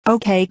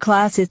Okay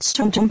class, it's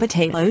tum-tum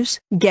potatoes.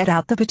 Get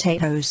out the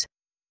potatoes.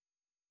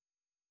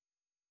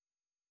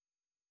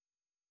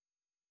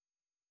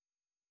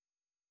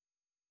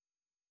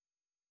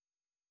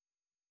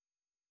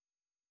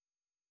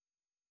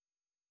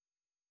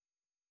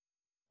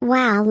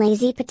 Wow,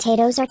 lazy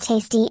potatoes are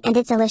tasty and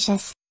it's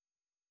delicious.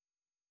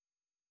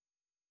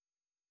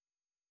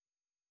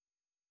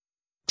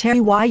 Terry,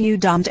 why you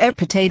dumped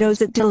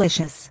potatoes? It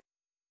delicious.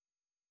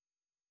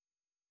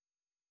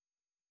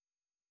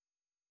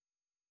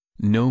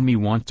 No, me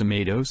want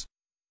tomatoes.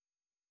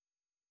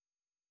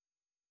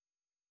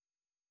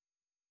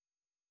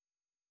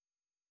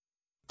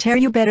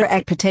 Terry, you better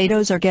eat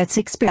potatoes or gets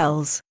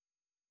expels.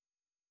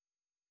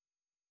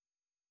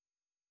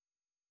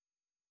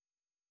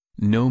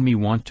 No, me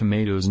want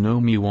tomatoes.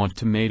 No, me want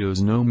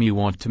tomatoes. No, me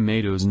want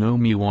tomatoes. No,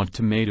 me want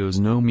tomatoes.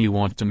 No, me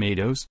want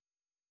tomatoes.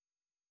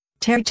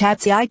 Terry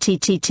Tatsy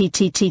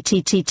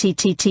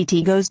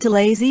goes to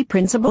lazy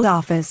principal's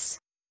office.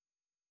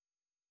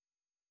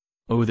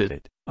 Oh that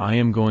it, I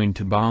am going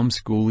to bomb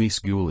Skooli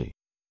Skooli.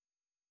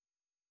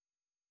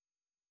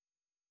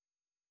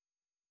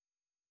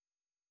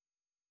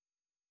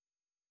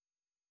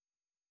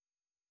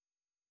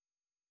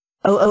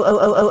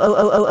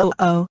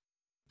 Oh.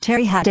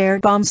 Terry had dare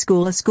bomb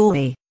Skooli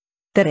Skooli.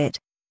 That it.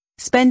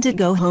 Spend it,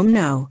 go home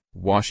now.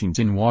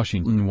 Washington,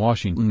 Washington,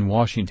 Washington,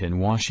 Washington,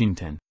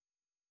 Washington.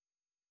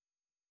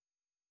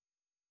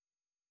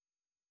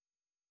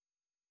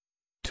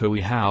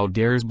 Toey, how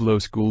dares blow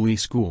Skooli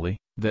Skooli,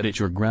 that it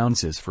your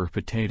Grounsis for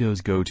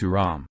potatoes go to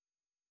Rom.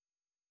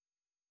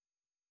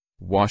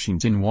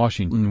 Washington,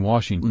 Washington,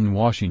 Washington,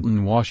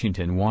 Washington,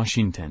 Washington,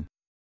 Washington.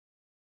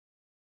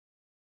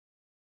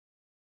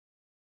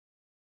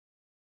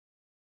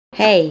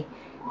 Hey,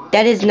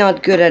 that is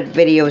not good at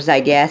videos, I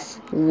guess.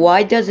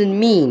 Why doesn't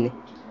mean?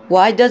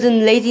 Why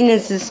doesn't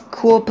laziness is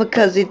cool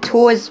because it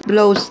Toey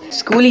Blows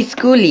Skooli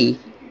Skooli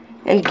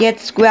and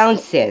gets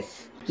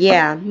Grounsis?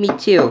 Yeah, me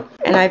too.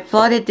 And I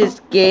thought it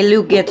is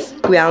Galu gets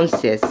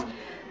Grounsis,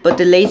 but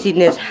the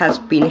laziness has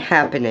been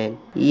happening.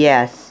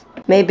 Yes,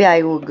 maybe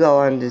I will go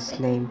on this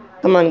name.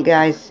 Come on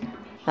guys,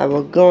 I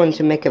will go on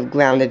to make a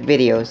grounded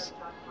videos,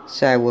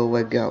 so I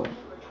will go.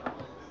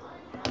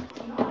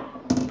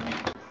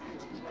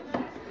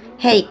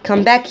 Hey,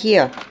 come back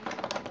here.